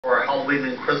for Halloween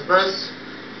and Christmas.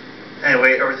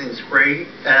 Anyway, everything's great,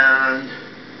 and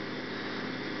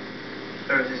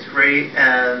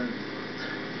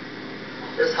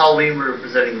this Halloween we're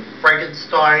presenting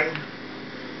Frankenstein.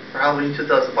 For Halloween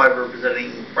 2005 we're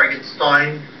presenting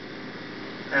Frankenstein,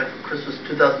 and for Christmas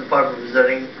 2005 we're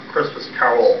presenting A Christmas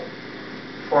Carol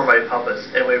for my puppets.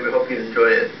 Anyway, we hope you enjoy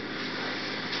it.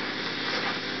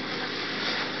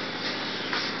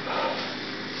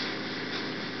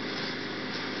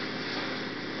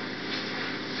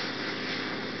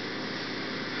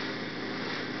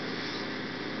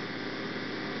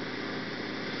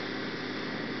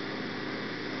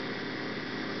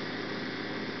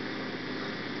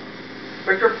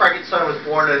 Victor Frankenstein was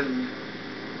born in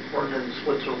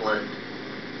Switzerland.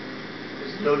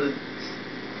 He's a noted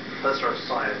professor of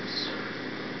science.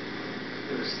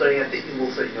 He was studying at the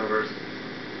Ingolstadt University.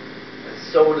 And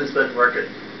so it has been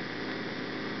reckoned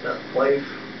that life,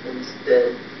 once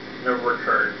dead, never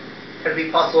returned. Can it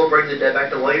be possible to bring the dead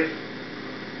back to life?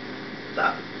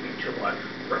 That would be too much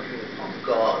reckoning upon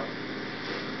God.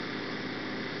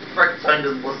 Frankenstein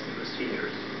didn't listen to his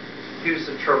teachers. He was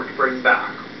determined to bring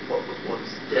back what was once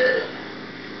dead.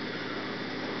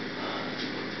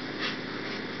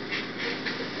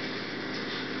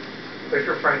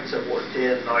 Victor Frankenstein worked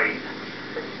day and night,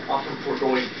 often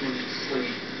foregoing food and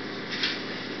sleep.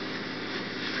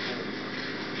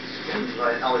 Spending the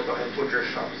night alley behind butcher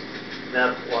shops,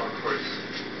 medical laboratories,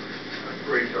 and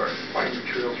graveyards, finding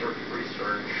materials for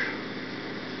research.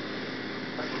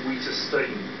 After weeks of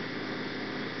studying,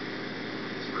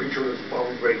 this creature was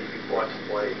finally ready to be brought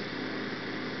to life.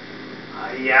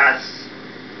 Ah, yes!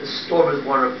 The storm is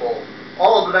wonderful.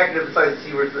 All of the negative inside the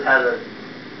seawards that had a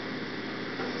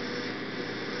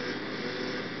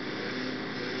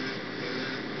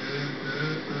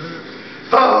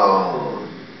boom!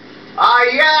 Ah,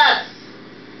 yes!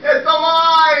 It's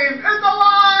alive! It's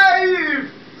alive!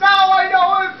 Now I know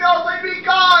what it feels like to be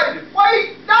God!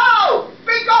 Wait! No!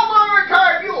 Be God will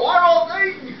return, you horrible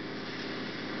thing!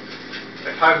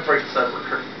 The time Frankenstein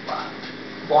returned to the lab.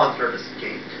 The monster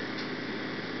escaped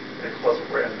and caused a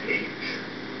rampage.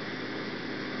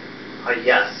 Ah,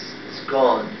 yes, it's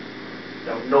gone.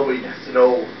 Now nobody has to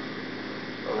know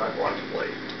what I brought to play.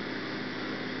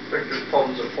 Victor's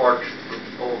problems are far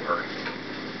from over.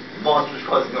 The monster's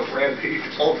causing a rampage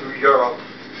all through Europe.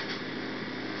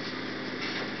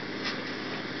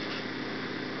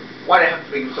 Why'd I have to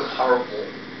make him so powerful?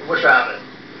 I wish I hadn't.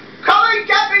 Come and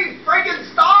get me,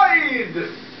 Frankenstein!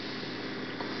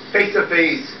 Face to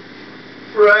face.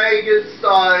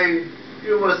 Frankenstein,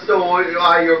 you must know what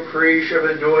your creation have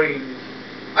been doing.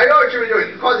 I know what you've been doing.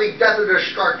 You're causing death and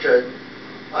destruction.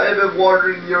 I have been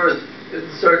wandering the earth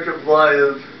in search of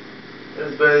life.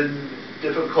 It has been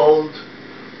difficult.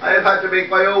 I have had to make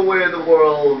my own way in the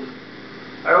world.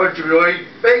 I know what you're doing.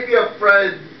 Make me a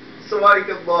friend so I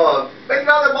can love. Make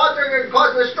another monster and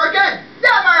cause destruction?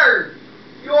 Never!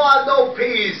 You will have no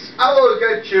peace. I will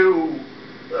get you.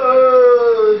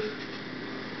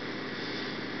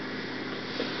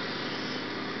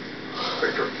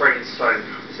 Victor Frankenstein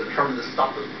was determined to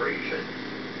stop the creation,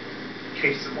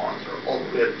 chase the monster all the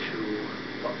way up to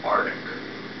the Arctic.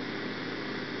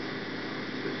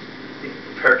 He was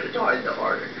prepared to die in the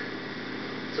Arctic.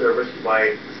 So they're rescued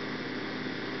by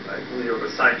the leader of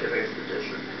a scientific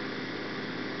expedition.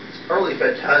 It's utterly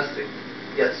fantastic,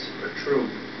 yes, but true.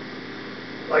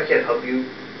 I can't help you.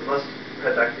 You must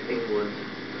head back to England.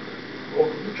 You're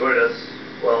welcome to join us.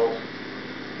 Well,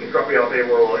 you can drop me off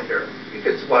anywhere along here. You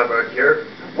can survive around here.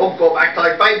 I won't go back till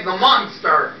I find the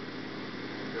monster!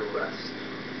 Your rest.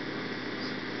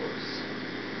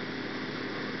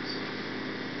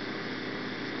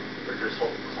 Victor's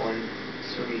hope clung.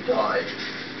 Soon he died.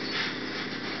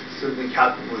 Soon the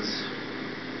captain was...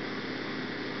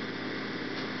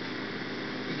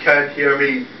 You can't hear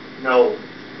me? No.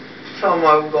 Tell him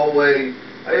I will go away.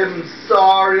 I am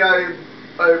sorry I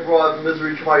brought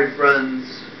misery to my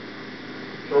friends.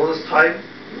 All this time,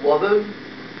 you love him?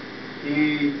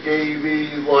 He gave me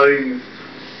life.